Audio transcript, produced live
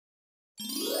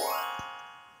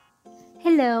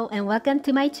Hello and welcome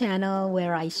to my channel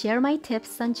where I share my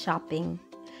tips on shopping.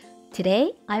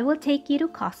 Today, I will take you to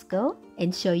Costco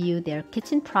and show you their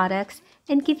kitchen products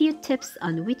and give you tips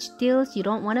on which deals you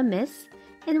don't want to miss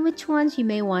and which ones you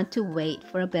may want to wait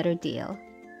for a better deal.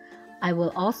 I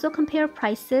will also compare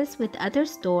prices with other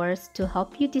stores to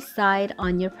help you decide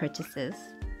on your purchases.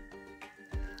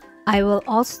 I will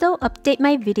also update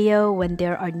my video when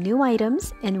there are new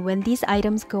items and when these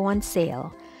items go on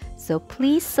sale. So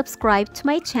please subscribe to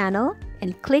my channel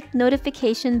and click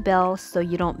notification bell so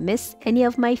you don't miss any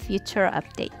of my future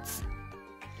updates.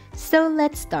 So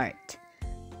let's start.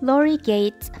 Lori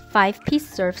Gates 5-piece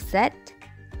surf set,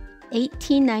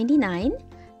 $18.99.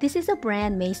 This is a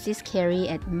brand Macy's carry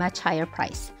at much higher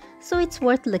price, so it's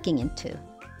worth looking into.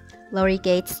 Lori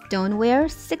Gates stoneware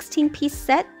 16-piece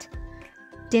set,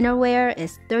 dinnerware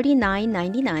is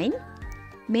 $39.99.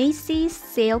 Macy's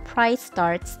sale price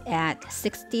starts at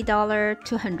 $60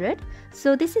 to $100,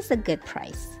 so this is a good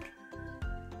price.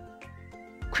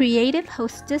 Creative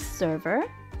Hostess server,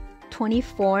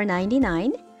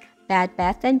 $24.99. Bed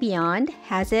Bath & Beyond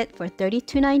has it for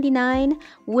 $32.99.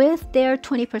 With their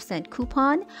 20%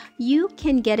 coupon, you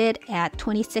can get it at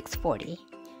 $26.40,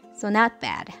 so not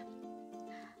bad.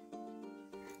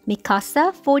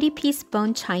 Mikasa 40-piece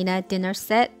bone china dinner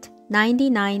set,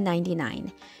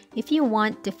 $99.99. If you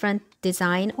want different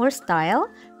design or style,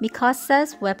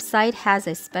 Mikasa's website has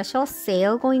a special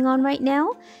sale going on right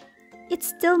now. It's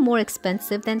still more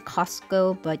expensive than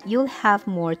Costco, but you'll have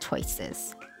more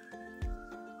choices.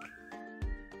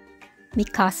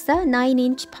 Mikasa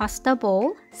 9-inch pasta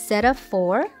bowl, set of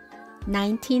 4,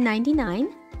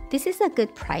 $19.99. This is a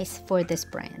good price for this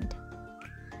brand.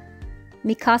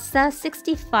 Mikasa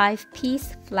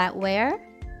 65-piece flatware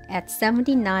at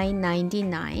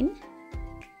 $79.99.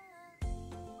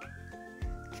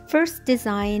 First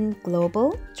Design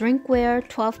Global Drinkware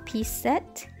 12-piece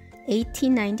set,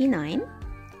 $18.99.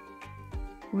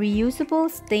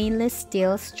 Reusable stainless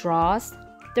steel straws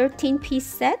 13-piece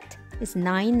set is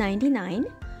 $9.99.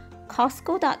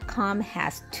 Costco.com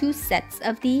has 2 sets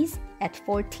of these at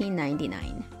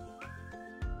 $14.99.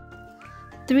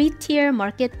 3-tier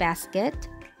market basket,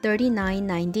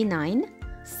 $39.99.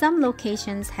 Some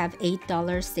locations have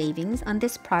 $8 savings on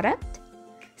this product.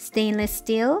 Stainless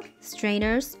steel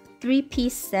strainers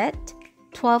 3-piece set,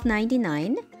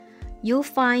 $12.99. You'll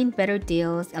find better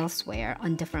deals elsewhere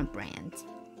on different brands.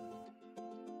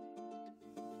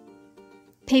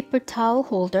 Paper towel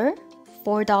holder,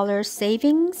 $4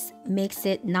 savings makes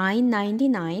it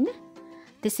 $9.99.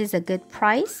 This is a good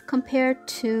price compared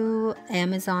to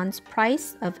Amazon's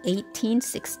price of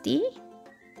 $18.60.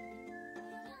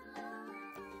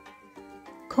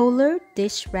 Kohler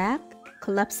dish rack,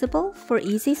 collapsible for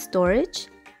easy storage,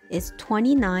 is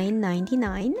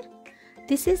 $29.99.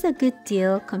 This is a good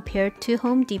deal compared to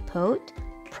Home Depot,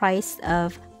 price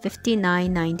of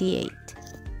 $59.98.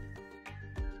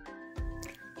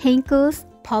 Henkel's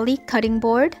poly cutting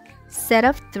board, set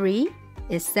of 3,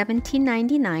 is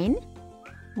 $17.99.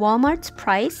 Walmart's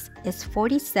price is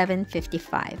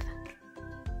 $47.55.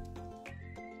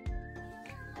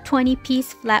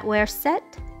 20-piece flatware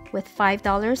set with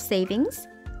 $5 savings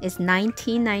is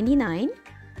 $19.99.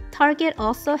 Target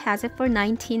also has it for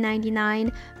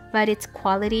 $19.99, but its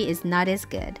quality is not as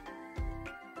good.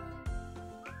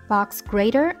 Box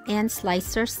grater and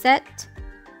slicer set,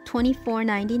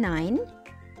 $24.99.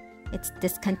 It's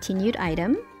discontinued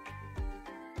item.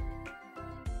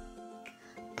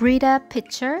 Brita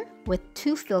pitcher with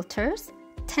 2 filters,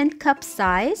 10-cup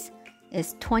size,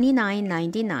 is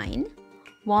 $29.99.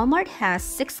 Walmart has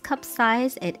 6-cup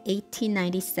size at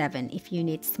 $18.97 if you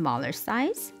need smaller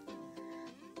size.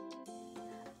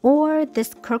 Or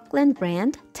this Kirkland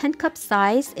brand 10-cup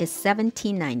size is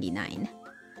 $17.99.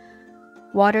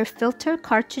 Water filter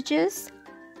cartridges,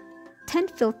 10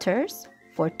 filters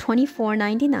for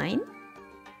 $24.99.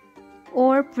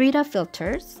 Or Brita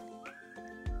filters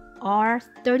are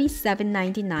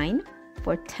 $37.99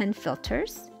 for 10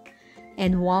 filters.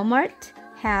 And Walmart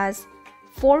has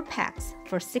 4 packs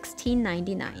for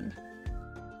 $16.99.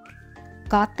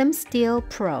 Gotham Steel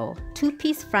Pro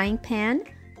 2-piece frying pan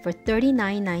for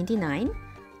 $39.99.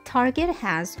 Target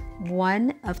has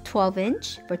 1 of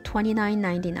 12-inch for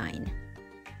 $29.99.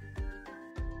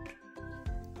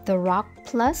 The Rock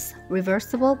Plus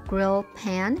reversible grill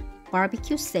pan,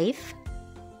 barbecue safe,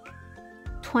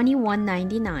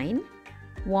 $21.99.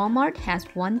 Walmart has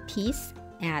 1 piece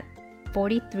at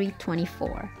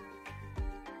 $43.24.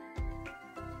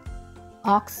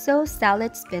 OXO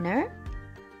salad spinner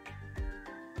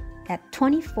at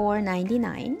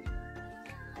 $24.99.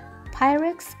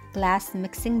 Pyrex glass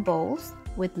mixing bowls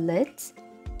with lids,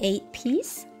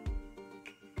 8-piece,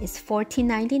 is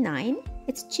 $14.99.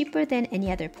 It's cheaper than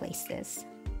any other places.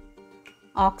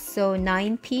 OXO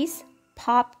 9-piece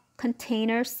pop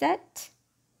container set,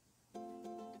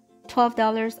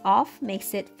 $12 off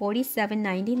makes it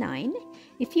 $47.99.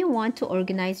 If you want to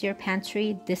organize your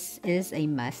pantry, this is a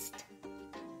must.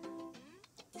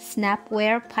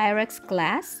 Snapware Pyrex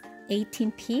glass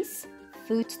 18-piece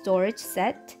food storage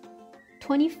set,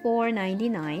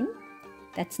 $24.99.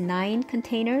 That's 9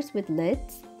 containers with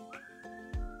lids.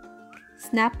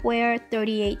 Snapware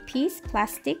 38-piece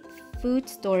plastic food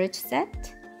storage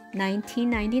set,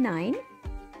 $19.99.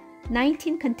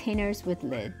 19 containers with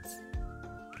lids.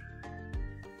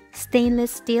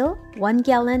 Stainless steel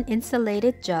 1-gallon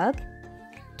insulated jug,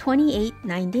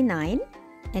 $28.99,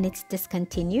 and it's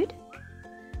discontinued.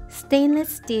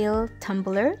 Stainless steel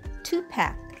tumbler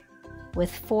 2-pack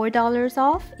with $4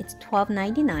 off, it's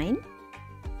 $12.99.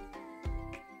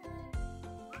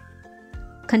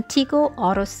 Contigo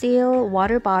Auto Seal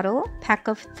water bottle pack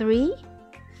of 3,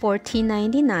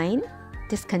 $14.99,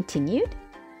 discontinued.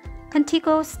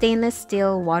 Contigo stainless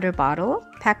steel water bottle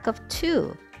pack of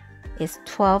 2 is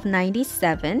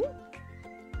 $12.97,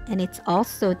 and it's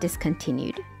also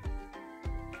discontinued.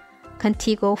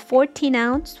 Contigo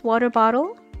 14-ounce water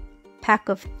bottle pack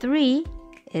of 3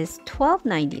 is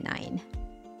 $12.99.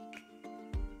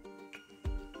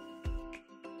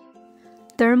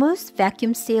 Thermos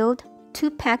vacuum sealed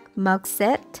 2-pack mug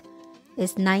set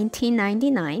is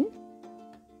 $19.99.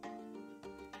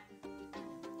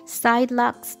 Side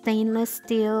lock stainless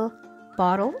steel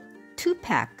bottle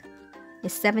 2-pack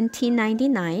is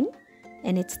 $17.99,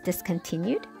 and it's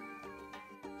discontinued.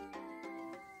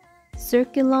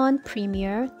 Circulon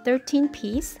Premier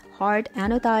 13-piece hard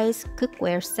anodized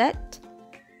cookware set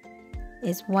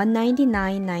is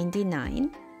 $199.99.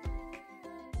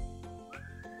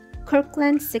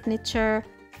 Kirkland Signature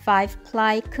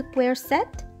 5-ply cookware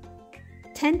set,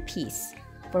 10-piece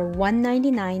for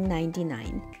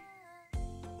 $199.99.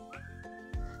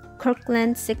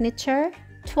 Kirkland Signature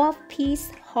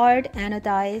 12-piece hard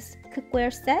anodized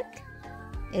cookware set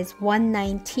is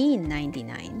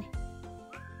 $119.99.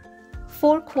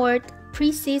 4-quart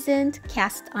pre-seasoned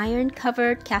cast iron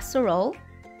covered casserole,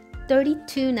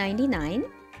 $32.99.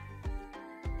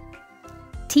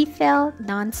 Tefal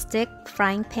non-stick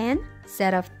frying pan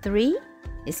set of 3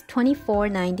 is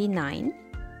 $24.99.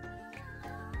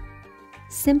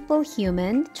 Simple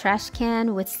Human trash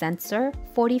can with sensor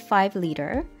 45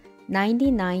 liter,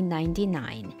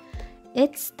 $99.99.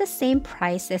 It's the same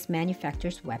price as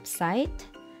manufacturer's website,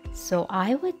 so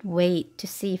I would wait to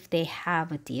see if they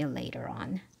have a deal later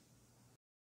on.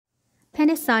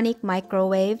 Panasonic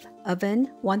microwave oven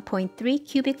 1.3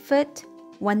 cubic foot,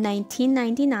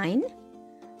 $119.99.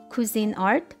 Cuisine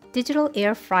Art digital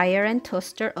air fryer and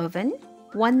toaster oven,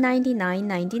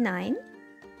 $199.99.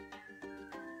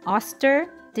 Oster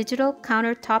digital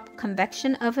countertop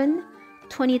convection oven,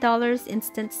 $20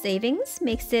 instant savings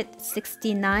makes it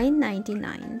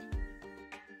 $69.99.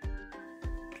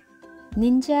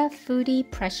 Ninja Foodie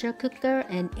pressure cooker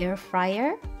and air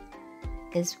fryer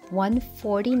is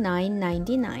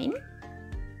 $149.99.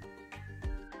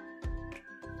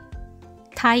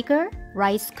 Tiger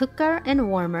rice cooker and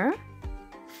warmer,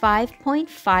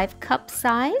 5.5 cup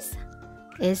size,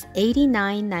 is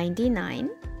 $89.99.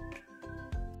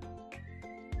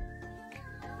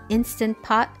 Instant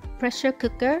Pot pressure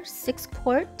cooker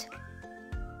 6-quart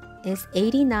is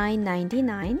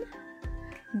 $89.99.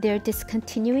 They're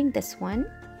discontinuing this one.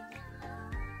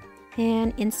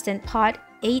 And Instant Pot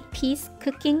 8-piece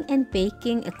cooking and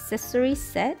baking accessory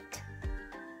set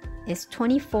is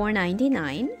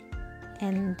 $24.99,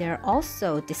 and they're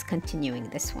also discontinuing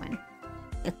this one.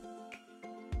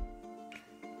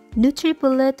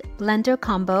 NutriBullet blender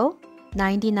combo,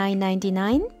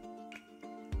 $99.99.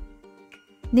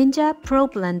 Ninja Pro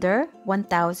Blender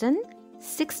 1000,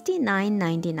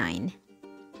 $69.99.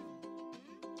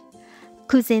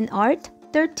 Cuisine Art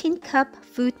 13-cup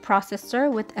food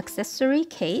processor with accessory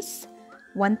case,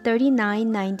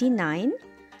 $139.99.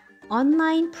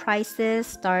 Online prices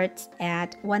starts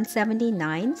at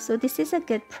 $179, so this is a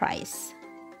good price.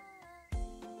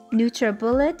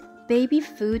 NutriBullet baby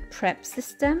food prep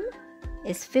system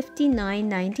is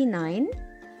 $59.99.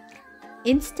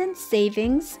 Instant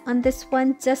savings on this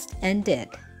one just ended,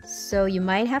 so you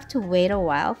might have to wait a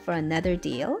while for another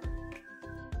deal.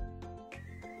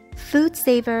 Food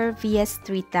Saver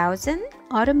VS3000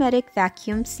 automatic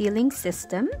vacuum sealing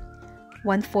system,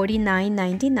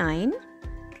 $149.99.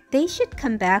 They should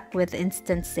come back with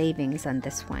instant savings on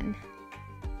this one.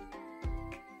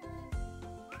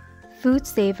 Food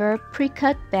Saver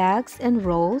pre-cut bags and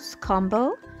rolls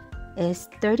combo is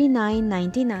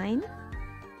 $39.99.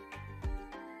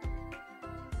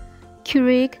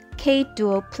 Keurig K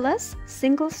Duo Plus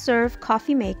Single Serve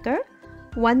Coffee Maker,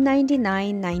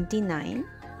 $199.99.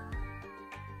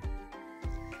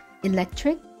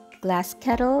 Electric glass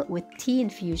kettle with tea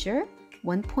infuser,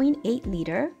 1.8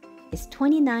 liter, is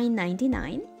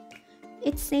 $29.99.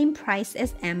 It's same price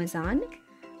as Amazon,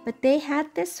 but they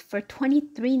had this for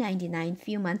 $23.99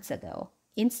 few months ago.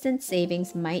 Instant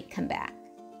savings might come back.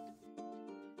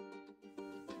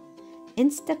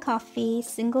 Instacoffee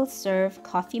single serve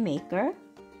coffee maker,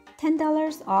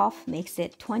 $10 off makes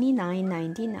it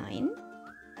 $29.99.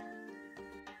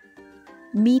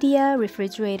 Media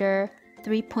refrigerator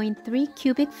 3.3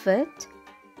 cubic foot,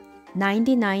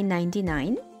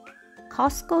 $99.99.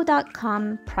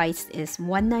 Costco.com price is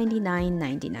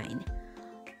 $199.99.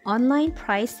 Online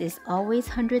price is always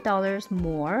 $100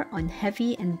 more on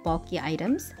heavy and bulky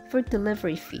items for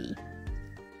delivery fee.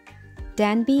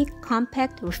 Danby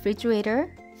compact refrigerator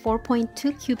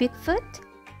 4.2 cubic foot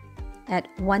at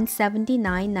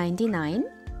 $179.99.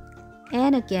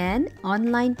 And again,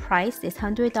 online price is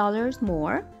 $100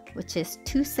 more, which is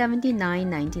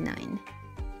 $279.99.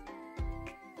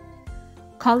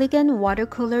 Culligan water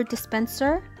cooler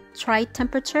dispenser,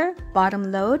 tri-temperature,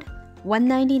 bottom load,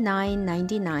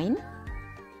 $199.99.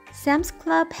 Sam's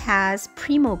Club has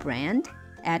Primo brand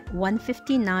at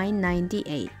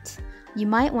 $159.98. You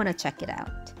might want to check it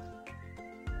out.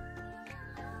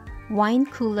 Wine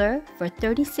cooler for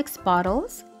 36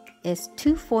 bottles is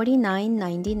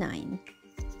 $249.99.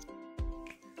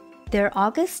 Their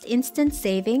August instant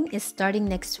saving is starting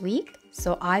next week,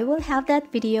 so I will have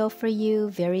that video for you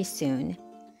very soon.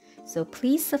 So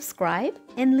please subscribe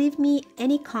and leave me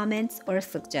any comments or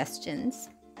suggestions.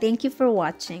 Thank you for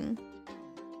watching.